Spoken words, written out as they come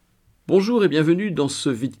Bonjour et bienvenue dans ce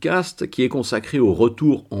vidcast qui est consacré au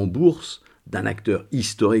retour en bourse d'un acteur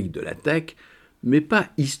historique de la tech, mais pas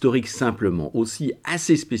historique simplement, aussi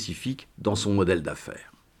assez spécifique dans son modèle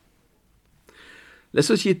d'affaires. La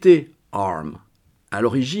société ARM, à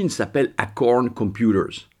l'origine, s'appelle Acorn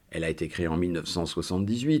Computers. Elle a été créée en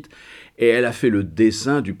 1978 et elle a fait le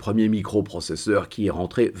dessin du premier microprocesseur qui est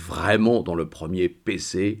rentré vraiment dans le premier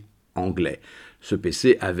PC anglais. Ce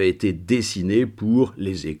PC avait été dessiné pour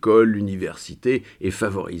les écoles, l'université et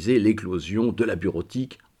favoriser l'éclosion de la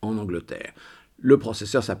bureautique en Angleterre. Le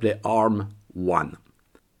processeur s'appelait ARM1.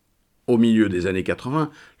 Au milieu des années 80,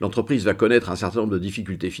 l'entreprise va connaître un certain nombre de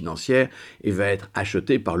difficultés financières et va être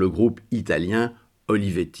achetée par le groupe italien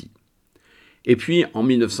Olivetti. Et puis, en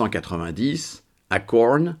 1990,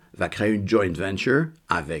 Acorn va créer une joint venture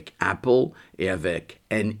avec Apple et avec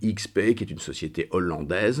NXP, qui est une société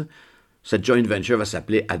hollandaise. Cette joint venture va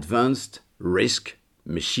s'appeler Advanced Risk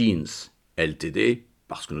Machines, Ltd,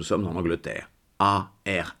 parce que nous sommes en Angleterre,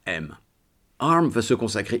 ARM. ARM va se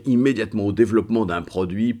consacrer immédiatement au développement d'un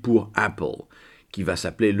produit pour Apple, qui va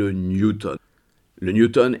s'appeler le Newton. Le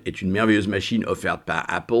Newton est une merveilleuse machine offerte par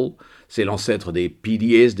Apple. C'est l'ancêtre des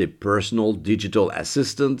PDAs, des Personal Digital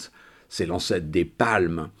Assistant. C'est l'ancêtre des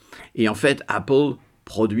Palm. Et en fait, Apple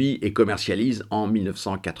produit et commercialise en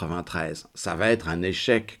 1993. Ça va être un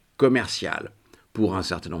échec commercial pour un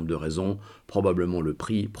certain nombre de raisons. Probablement le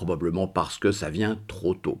prix, probablement parce que ça vient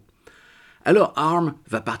trop tôt. Alors ARM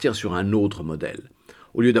va partir sur un autre modèle.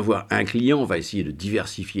 Au lieu d'avoir un client, on va essayer de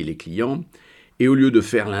diversifier les clients. Et au lieu de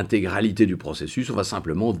faire l'intégralité du processus, on va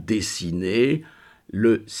simplement dessiner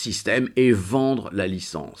le système et vendre la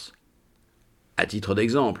licence. À titre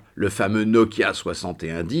d'exemple, le fameux Nokia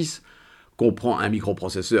 6110 comprend un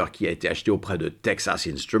microprocesseur qui a été acheté auprès de Texas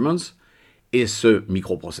Instruments, et ce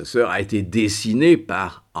microprocesseur a été dessiné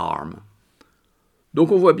par ARM.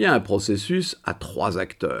 Donc on voit bien un processus à 3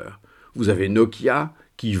 acteurs. Vous avez Nokia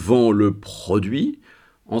qui vend le produit.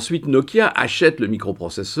 Ensuite, Nokia achète le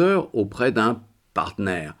microprocesseur auprès d'un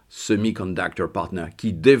partenaire, semiconductor partner,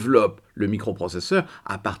 qui développe le microprocesseur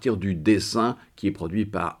à partir du dessin qui est produit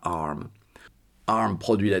par ARM. ARM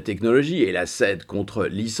produit la technologie et la cède contre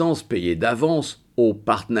licence payée d'avance au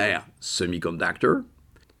partenaire semiconductor.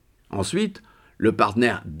 Ensuite, le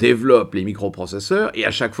partenaire développe les microprocesseurs et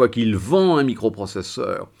à chaque fois qu'il vend un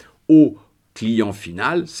microprocesseur au client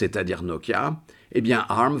final, c'est-à-dire Nokia, eh bien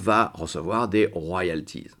ARM va recevoir des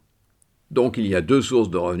royalties. Donc il y a 2 sources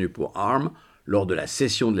de revenus pour ARM, lors de la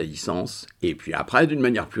cession de la licence, et puis après, d'une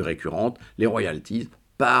manière plus récurrente, les royalties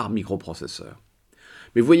par microprocesseur.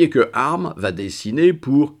 Mais vous voyez que ARM va dessiner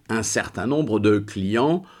pour un certain nombre de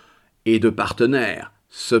clients et de partenaires,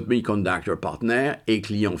 semiconductor partners et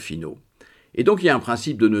clients finaux. Et donc il y a un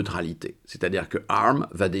principe de neutralité, c'est-à-dire que ARM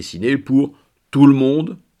va dessiner pour tout le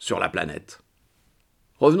monde sur la planète.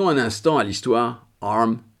 Revenons un instant à l'histoire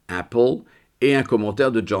ARM, Apple et un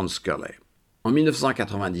commentaire de John Sculley. En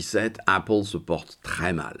 1997, Apple se porte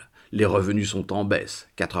très mal. Les revenus sont en baisse.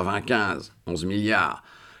 95, 11 milliards.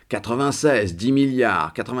 96, 10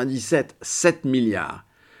 milliards. 97, 7 milliards.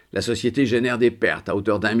 La société génère des pertes à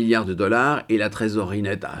hauteur d'$1 milliard et la trésorerie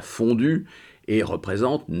nette a fondu et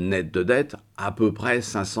représente, net de dette, à peu près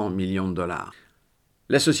 500 millions de dollars.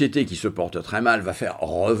 La société qui se porte très mal va faire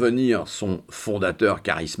revenir son fondateur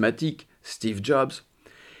charismatique, Steve Jobs,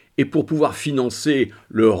 et pour pouvoir financer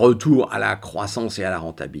le retour à la croissance et à la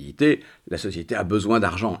rentabilité, la société a besoin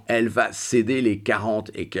d'argent. Elle va céder les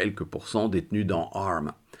 40 et quelques % détenus dans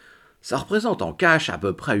ARM. Ça représente en cash à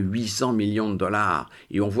peu près 800 millions de dollars.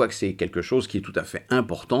 Et on voit que c'est quelque chose qui est tout à fait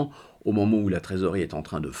important au moment où la trésorerie est en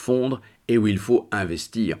train de fondre et où il faut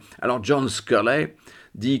investir. Alors John Sculley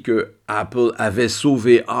dit que Apple avait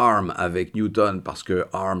sauvé ARM avec Newton parce que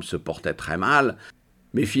ARM se portait très mal,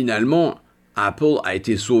 mais finalement, Apple a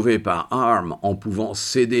été sauvé par ARM en pouvant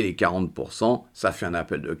céder les 40%, ça fait un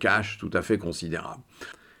appel de cash tout à fait considérable.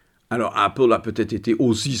 Alors Apple a peut-être été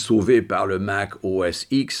aussi sauvé par le Mac OS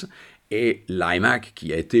X et l'iMac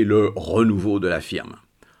qui a été le renouveau de la firme.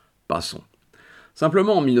 Passons.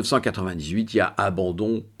 Simplement en 1998, il y a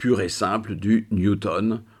abandon pur et simple du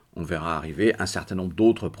Newton. On verra arriver un certain nombre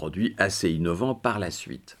d'autres produits assez innovants par la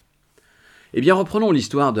suite. Eh bien reprenons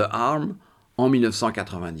l'histoire de ARM. En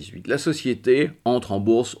 1998, la société entre en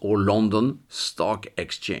bourse au London Stock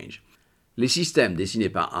Exchange. Les systèmes dessinés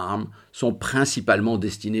par ARM sont principalement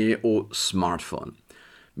destinés aux smartphones.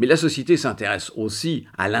 Mais la société s'intéresse aussi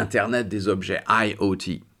à l'Internet des objets,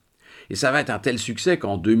 IoT. Et ça va être un tel succès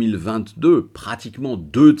qu'en 2022, pratiquement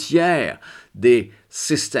 2/3 des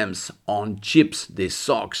Systems on Chips, des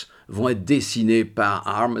SoCs, vont être dessinés par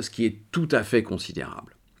ARM, ce qui est tout à fait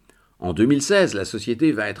considérable. En 2016, la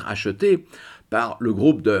société va être achetée par le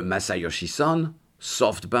groupe de Masayoshi Son,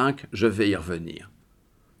 SoftBank, je vais y revenir.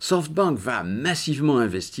 SoftBank va massivement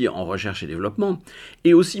investir en recherche et développement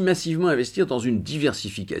et aussi massivement investir dans une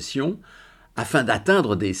diversification afin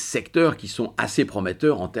d'atteindre des secteurs qui sont assez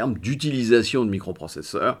prometteurs en termes d'utilisation de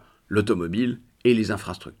microprocesseurs, l'automobile et les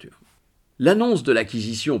infrastructures. L'annonce de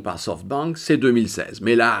l'acquisition par SoftBank, c'est 2016,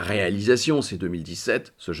 mais la réalisation, c'est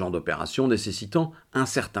 2017, ce genre d'opération nécessitant un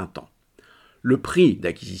certain temps. Le prix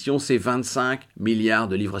d'acquisition, c'est 25 milliards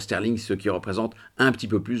de livres sterling, ce qui représente un petit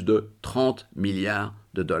peu plus de 30 milliards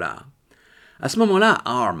de dollars. À ce moment-là,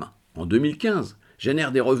 ARM, en 2015,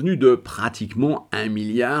 génère des revenus de pratiquement 1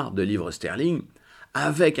 milliard de livres sterling,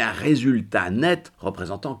 avec un résultat net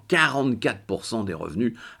représentant 44% des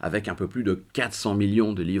revenus, avec un peu plus de 400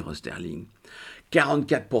 millions de livres sterling.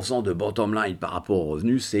 44% de bottom line par rapport aux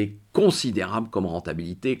revenus, c'est considérable comme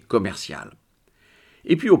rentabilité commerciale.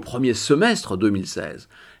 Et puis au premier semestre 2016,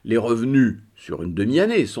 les revenus sur une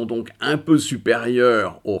demi-année sont donc un peu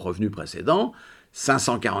supérieurs aux revenus précédents,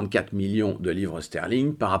 544 millions de livres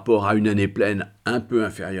sterling par rapport à une année pleine un peu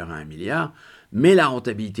inférieure à 1 milliard, mais la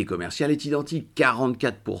rentabilité commerciale est identique,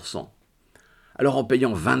 44%. Alors en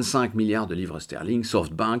payant 25 milliards de livres sterling,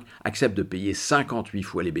 SoftBank accepte de payer 58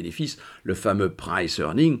 fois les bénéfices, le fameux price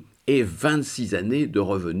earning, et 26 années de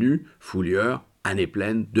revenus full year, année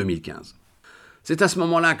pleine 2015. C'est à ce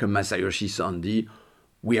moment-là que Masayoshi Son dit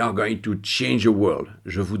 « We are going to change the world ».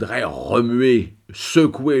 Je voudrais remuer,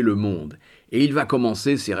 secouer le monde. Et il va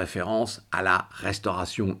commencer ses références à la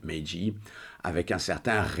restauration Meiji avec un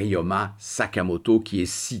certain Ryoma Sakamoto qui est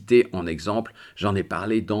cité en exemple. J'en ai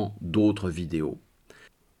parlé dans d'autres vidéos.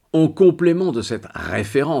 En complément de cette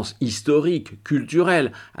référence historique,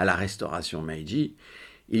 culturelle à la restauration Meiji,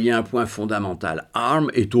 il y a un point fondamental. ARM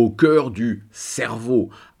est au cœur du cerveau.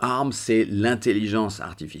 ARM, c'est l'intelligence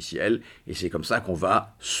artificielle et c'est comme ça qu'on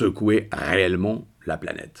va secouer réellement la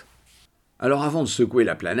planète. Alors avant de secouer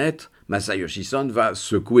la planète, Masayoshi Son va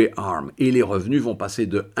secouer ARM et les revenus vont passer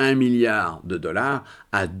de 1 milliard de dollars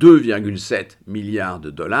à 2,7 milliards de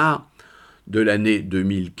dollars de l'année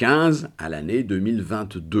 2015 à l'année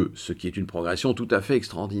 2022, ce qui est une progression tout à fait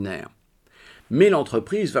extraordinaire. Mais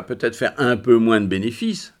l'entreprise va peut-être faire un peu moins de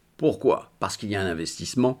bénéfices. Pourquoi ? Parce qu'il y a un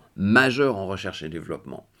investissement majeur en recherche et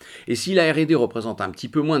développement. Et si la R&D représente un petit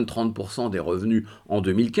peu moins de 30% des revenus en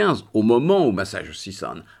 2015, au moment où Masayoshi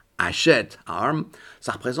Son achète ARM,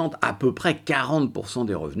 ça représente à peu près 40%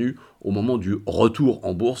 des revenus au moment du retour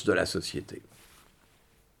en bourse de la société.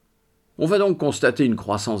 On va donc constater une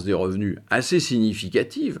croissance des revenus assez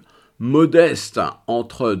significative, modeste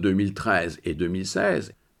entre 2013 et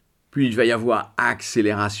 2016, puis il va y avoir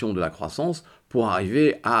accélération de la croissance pour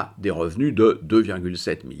arriver à des revenus de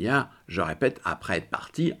 2,7 milliards, je répète, après être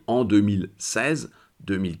parti en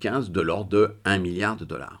 2016-2015 de l'ordre de 1 milliard de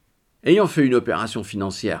dollars. Ayant fait une opération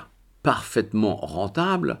financière parfaitement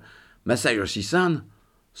rentable, Masayoshi Son,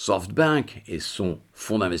 SoftBank et son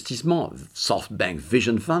fonds d'investissement, SoftBank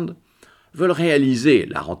Vision Fund, veulent réaliser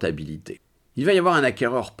la rentabilité. Il va y avoir un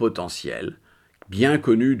acquéreur potentiel, bien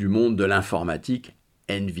connu du monde de l'informatique,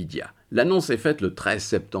 NVIDIA. L'annonce est faite le 13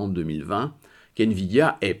 septembre 2020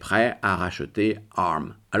 qu'NVIDIA est prêt à racheter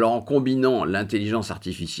ARM. Alors en combinant l'intelligence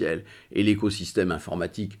artificielle et l'écosystème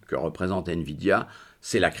informatique que représente NVIDIA,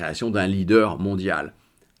 c'est la création d'un leader mondial.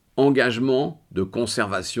 Engagement de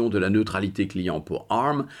conservation de la neutralité client pour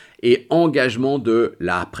ARM et engagement de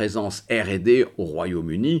la présence R&D au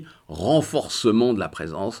Royaume-Uni, renforcement de la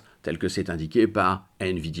présence tel que c'est indiqué par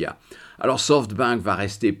NVIDIA. Alors SoftBank va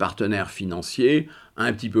rester partenaire financier,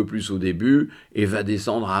 un petit peu plus au début, et va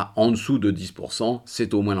descendre à en dessous de 10%,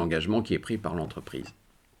 c'est au moins l'engagement qui est pris par l'entreprise.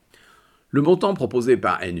 Le montant proposé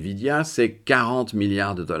par NVIDIA, c'est 40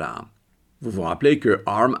 milliards de dollars. Vous vous rappelez que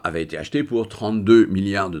ARM avait été acheté pour 32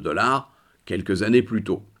 milliards de dollars quelques années plus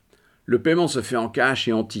tôt. Le paiement se fait en cash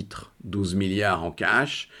et en titres, 12 milliards en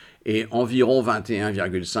cash et environ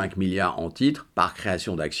 21,5 milliards en titres par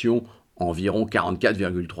création d'actions, environ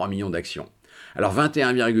 44,3 millions d'actions. Alors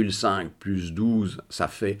 21,5 plus 12, ça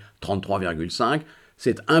fait 33,5.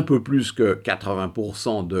 C'est un peu plus que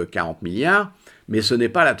 80% de 40 milliards, mais ce n'est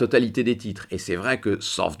pas la totalité des titres. Et c'est vrai que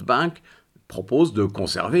SoftBank propose de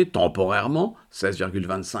conserver temporairement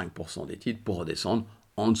 16,25% des titres pour redescendre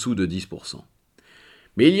en dessous de 10%.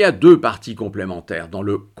 Mais il y a deux parties complémentaires dans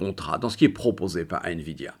le contrat, dans ce qui est proposé par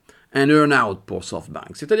NVIDIA. Un earn-out pour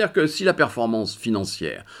SoftBank, c'est-à-dire que si la performance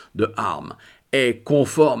financière de ARM est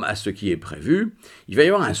conforme à ce qui est prévu, il va y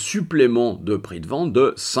avoir un supplément de prix de vente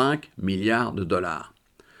de 5 milliards de dollars.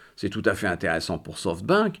 C'est tout à fait intéressant pour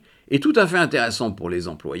SoftBank et tout à fait intéressant pour les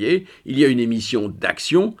employés. Il y a une émission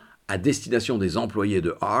d'actions à destination des employés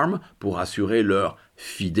de ARM pour assurer leur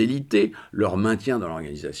fidélité, leur maintien dans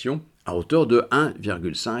l'organisation à hauteur de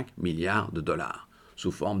 1,5 milliard de dollars,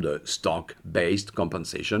 sous forme de stock-based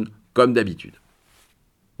compensation, comme d'habitude.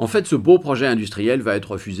 En fait, ce beau projet industriel va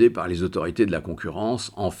être refusé par les autorités de la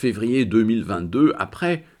concurrence en février 2022,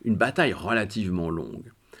 après une bataille relativement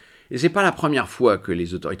longue. Et ce n'est pas la première fois que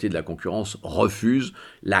les autorités de la concurrence refusent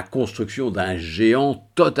la construction d'un géant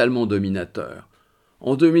totalement dominateur.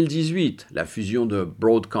 En 2018, la fusion de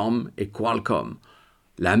Broadcom et Qualcomm.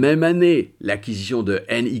 La même année, l'acquisition de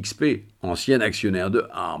NXP, ancien actionnaire de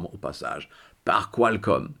ARM au passage, par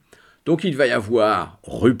Qualcomm. Donc il va y avoir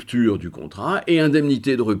rupture du contrat et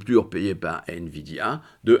indemnité de rupture payée par Nvidia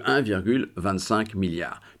de 1,25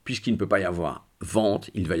 milliard. Puisqu'il ne peut pas y avoir vente,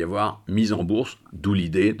 il va y avoir mise en bourse, d'où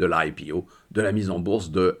l'idée de l'IPO, de la mise en bourse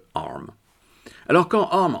de ARM. Alors quand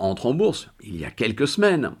ARM entre en bourse, il y a quelques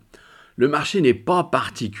semaines, le marché n'est pas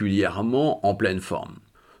particulièrement en pleine forme.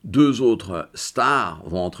 Deux autres stars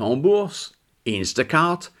vont entrer en bourse,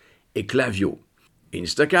 Instacart et Klaviyo.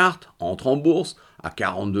 Instacart entre en bourse à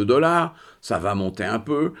 42 $, ça va monter un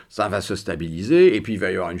peu, ça va se stabiliser, et puis il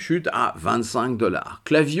va y avoir une chute à 25 $.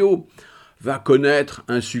 Klaviyo va connaître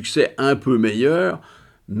un succès un peu meilleur,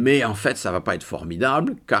 mais en fait ça ne va pas être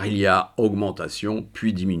formidable, car il y a augmentation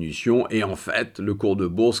puis diminution, et en fait le cours de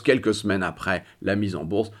bourse, quelques semaines après la mise en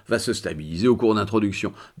bourse, va se stabiliser au cours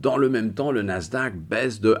d'introduction. Dans le même temps, le Nasdaq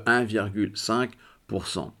baisse de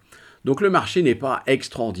 1,5%. Donc le marché n'est pas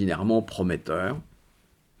extraordinairement prometteur,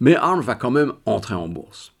 mais ARM va quand même entrer en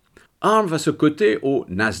bourse. ARM va se coter au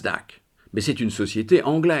Nasdaq, mais c'est une société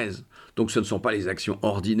anglaise. Donc ce ne sont pas les actions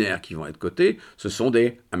ordinaires qui vont être cotées, ce sont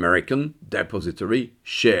des American Depository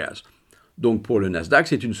Shares. Donc pour le Nasdaq,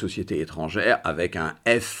 c'est une société étrangère avec un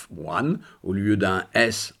F1 au lieu d'un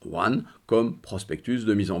S1 comme prospectus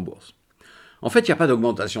de mise en bourse. En fait, il n'y a pas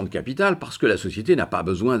d'augmentation de capital parce que la société n'a pas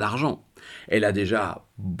besoin d'argent. Elle a déjà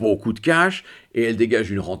beaucoup de cash et elle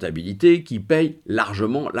dégage une rentabilité qui paye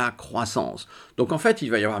largement la croissance. Donc en fait,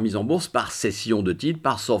 il va y avoir mise en bourse par cession de titres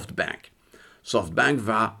par SoftBank. SoftBank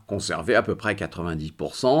va conserver à peu près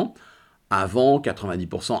 90%, avant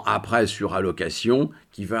 90% après surallocation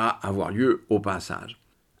qui va avoir lieu au passage.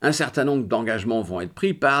 Un certain nombre d'engagements vont être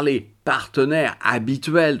pris par les partenaires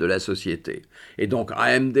habituels de la société. Et donc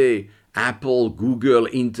AMD, Apple, Google,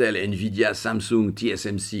 Intel, Nvidia, Samsung,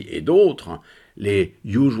 TSMC et d'autres, les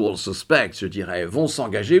usual suspects, je dirais, vont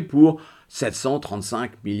s'engager pour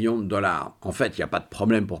 735 millions de dollars. En fait, il n'y a pas de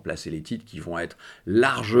problème pour placer les titres qui vont être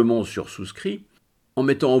largement sursouscrits. En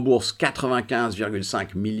mettant en bourse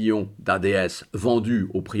 95,5 millions d'ADS vendus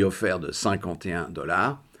au prix offert de 51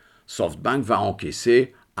 $, SoftBank va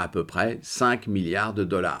encaisser à peu près 5 milliards de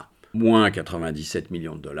dollars. Moins 97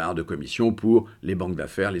 millions de dollars de commissions pour les banques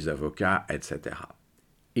d'affaires, les avocats, etc.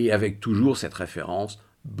 Et avec toujours cette référence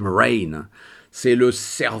brain, c'est le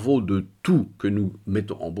cerveau de tout que nous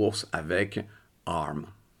mettons en bourse avec ARM.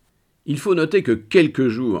 Il faut noter que quelques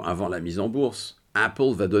jours avant la mise en bourse,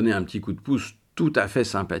 Apple va donner un petit coup de pouce tout à fait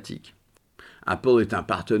sympathique. Apple est un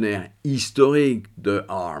partenaire historique de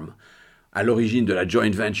ARM, à l'origine de la joint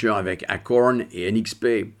venture avec Acorn et NXP,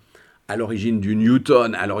 à l'origine du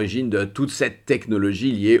Newton, à l'origine de toute cette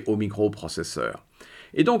technologie liée aux microprocesseurs.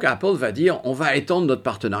 Et donc Apple va dire, on va étendre notre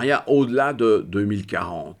partenariat au-delà de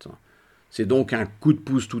 2040. C'est donc un coup de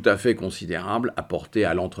pouce tout à fait considérable apporté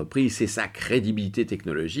à l'entreprise, c'est sa crédibilité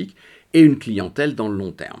technologique et une clientèle dans le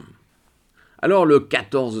long terme. Alors le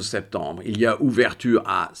 14 septembre, il y a ouverture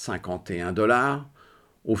à 51 $.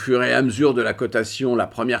 Au fur et à mesure de la cotation, la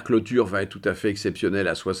première clôture va être tout à fait exceptionnelle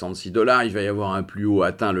à 66 $. Il va y avoir un plus haut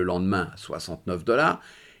atteint le lendemain à 69 $.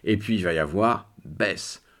 Et puis il va y avoir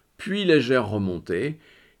baisse, puis légère remontée.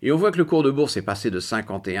 Et on voit que le cours de bourse est passé de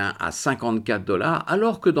 51 à 54 $,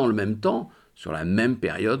 alors que dans le même temps, sur la même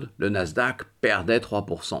période, le Nasdaq perdait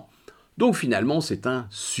 3%. Donc finalement, c'est un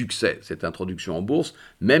succès, cette introduction en bourse,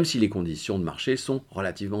 même si les conditions de marché sont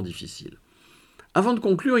relativement difficiles. Avant de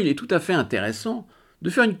conclure, il est tout à fait intéressant de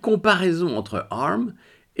faire une comparaison entre ARM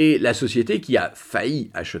et la société qui a failli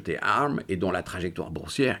acheter ARM et dont la trajectoire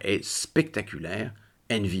boursière est spectaculaire,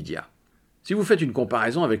 Nvidia. Si vous faites une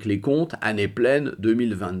comparaison avec les comptes année pleine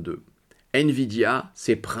 2022, Nvidia,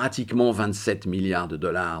 c'est pratiquement 27 milliards de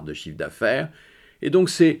dollars de chiffre d'affaires, et donc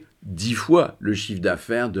c'est 10 fois le chiffre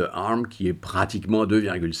d'affaires de ARM qui est pratiquement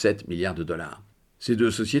 2,7 milliards de dollars. Ces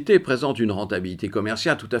deux sociétés présentent une rentabilité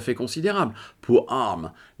commerciale tout à fait considérable. Pour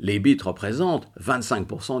ARM, l'EBIT représente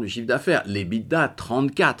 25% du chiffre d'affaires, l'EBITDA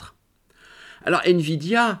 34%. Alors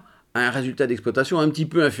Nvidia a un résultat d'exploitation un petit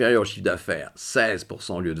peu inférieur au chiffre d'affaires,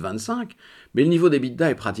 16% au lieu de 25%, mais le niveau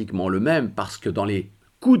d'EBITDA est pratiquement le même parce que dans les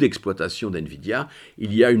coût d'exploitation d'NVIDIA,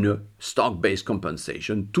 il y a une stock-based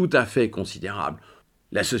compensation tout à fait considérable.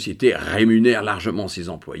 La société rémunère largement ses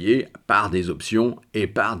employés par des options et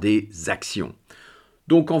par des actions.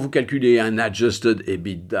 Donc quand vous calculez un adjusted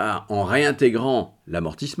EBITDA en réintégrant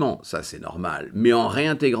l'amortissement, ça c'est normal, mais en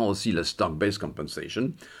réintégrant aussi la stock-based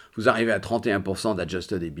compensation, vous arrivez à 31%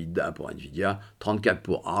 d'adjusted EBITDA pour NVIDIA, 34%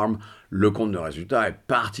 pour ARM. Le compte de résultat est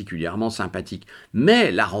particulièrement sympathique.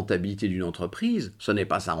 Mais la rentabilité d'une entreprise, ce n'est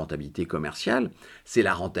pas sa rentabilité commerciale, c'est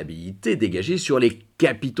la rentabilité dégagée sur les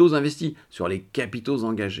capitaux investis, sur les capitaux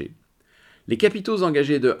engagés. Les capitaux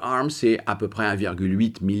engagés de ARM, c'est à peu près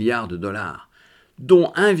 1,8 milliard de dollars,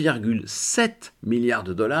 dont 1,7 milliard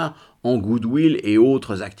de dollars en goodwill et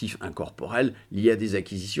autres actifs incorporels liés à des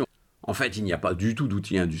acquisitions. En fait, il n'y a pas du tout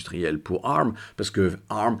d'outil industriel pour ARM, parce que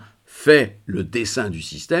ARM fait le dessin du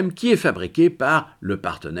système qui est fabriqué par le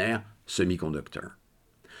partenaire semi-conducteur.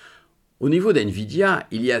 Au niveau d'NVIDIA,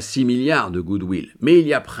 il y a 6 milliards de goodwill, mais il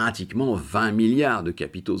y a pratiquement 20 milliards de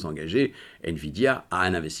capitaux engagés. NVIDIA a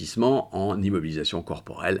un investissement en immobilisation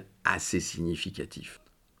corporelle assez significatif.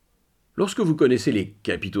 Lorsque vous connaissez les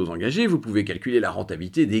capitaux engagés, vous pouvez calculer la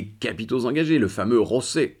rentabilité des capitaux engagés, le fameux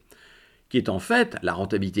ROCE, qui est en fait la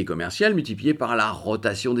rentabilité commerciale multipliée par la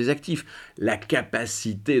rotation des actifs, la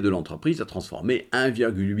capacité de l'entreprise à transformer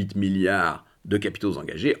 1,8 milliard de capitaux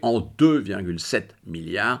engagés en 2,7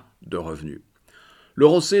 milliards de revenus. Le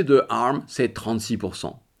ROCE de ARM, c'est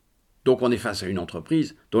 36%. Donc on est face à une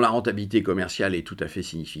entreprise dont la rentabilité commerciale est tout à fait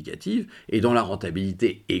significative et dont la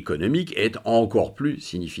rentabilité économique est encore plus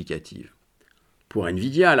significative. Pour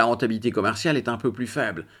NVIDIA, la rentabilité commerciale est un peu plus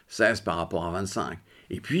faible, 16 par rapport à 25.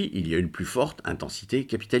 Et puis, il y a une plus forte intensité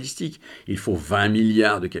capitalistique. Il faut 20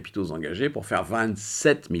 milliards de capitaux engagés pour faire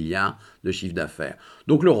 27 milliards de chiffre d'affaires.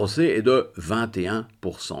 Donc le ROCE est de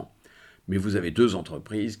 21%. Mais vous avez deux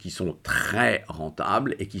entreprises qui sont très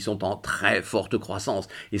rentables et qui sont en très forte croissance.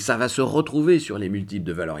 Et ça va se retrouver sur les multiples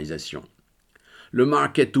de valorisation. Le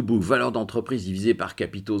market to book, valeur d'entreprise divisée par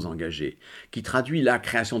capitaux engagés, qui traduit la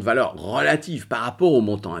création de valeur relative par rapport au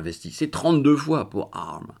montant investi, c'est 32 fois pour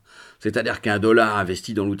ARM. C'est-à-dire qu'un dollar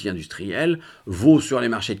investi dans l'outil industriel vaut sur les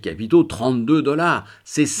marchés de capitaux 32 dollars.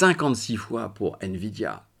 C'est 56 fois pour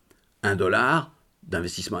NVIDIA. Un dollar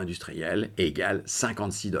d'investissement industriel égale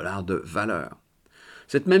 56 dollars de valeur.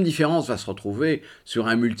 Cette même différence va se retrouver sur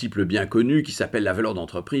un multiple bien connu qui s'appelle la valeur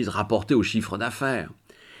d'entreprise rapportée au chiffre d'affaires.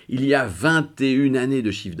 Il y a 21 années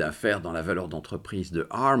de chiffre d'affaires dans la valeur d'entreprise de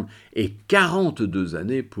ARM et 42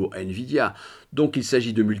 années pour NVIDIA. Donc il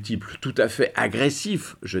s'agit de multiples tout à fait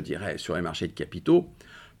agressifs, je dirais, sur les marchés de capitaux,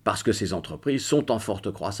 parce que ces entreprises sont en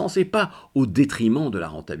forte croissance et pas au détriment de la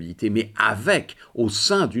rentabilité, mais avec, au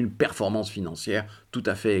sein d'une performance financière tout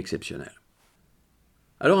à fait exceptionnelle.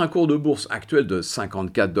 Alors un cours de bourse actuel de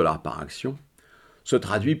 54 dollars par action se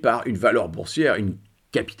traduit par une valeur boursière, une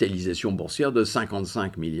capitalisation boursière de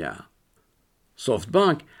 55 milliards.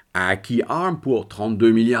 SoftBank a acquis ARM pour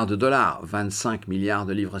 32 milliards de dollars, 25 milliards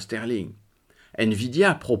de livres sterling.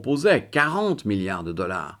 NVIDIA proposait 40 milliards de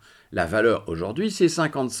dollars. La valeur aujourd'hui, c'est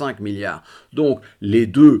 55 milliards. Donc, les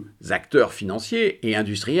deux acteurs financiers et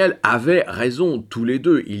industriels avaient raison, tous les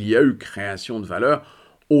deux. Il y a eu création de valeur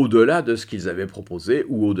au-delà de ce qu'ils avaient proposé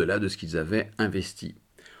ou au-delà de ce qu'ils avaient investi.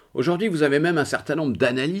 Aujourd'hui, vous avez même un certain nombre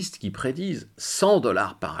d'analystes qui prédisent 100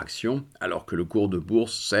 dollars par action, alors que le cours de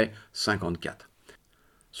bourse, c'est 54.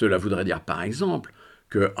 Cela voudrait dire, par exemple,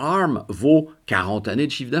 que ARM vaut 40 années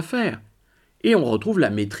de chiffre d'affaires. Et on retrouve la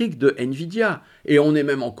métrique de NVIDIA. Et on est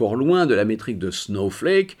même encore loin de la métrique de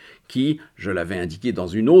Snowflake, qui, je l'avais indiqué dans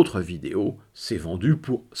une autre vidéo, s'est vendue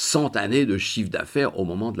pour 100 années de chiffre d'affaires au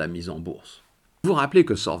moment de la mise en bourse. Vous vous rappelez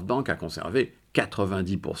que SoftBank a conservé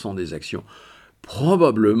 90% des actions,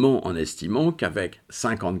 probablement en estimant qu'avec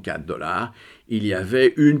 54 dollars, il y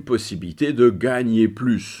avait une possibilité de gagner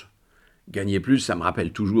plus. Gagner plus, ça me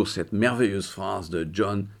rappelle toujours cette merveilleuse phrase de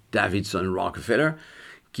John Davidson Rockefeller,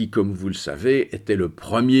 qui, comme vous le savez, était le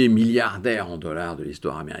premier milliardaire en dollars de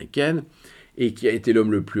l'histoire américaine et qui a été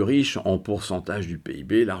l'homme le plus riche en pourcentage du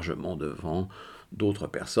PIB, largement devant d'autres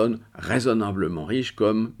personnes raisonnablement riches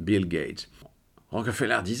comme Bill Gates.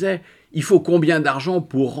 Rockefeller disait « Il faut combien d'argent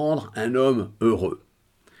pour rendre un homme heureux ?»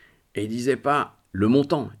 Et il ne disait pas le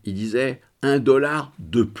montant, il disait $1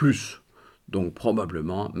 de plus. Donc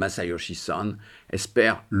probablement Masayoshi Son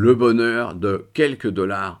espère le bonheur de quelques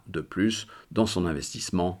dollars de plus dans son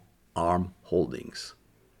investissement ARM Holdings.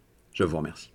 Je vous remercie.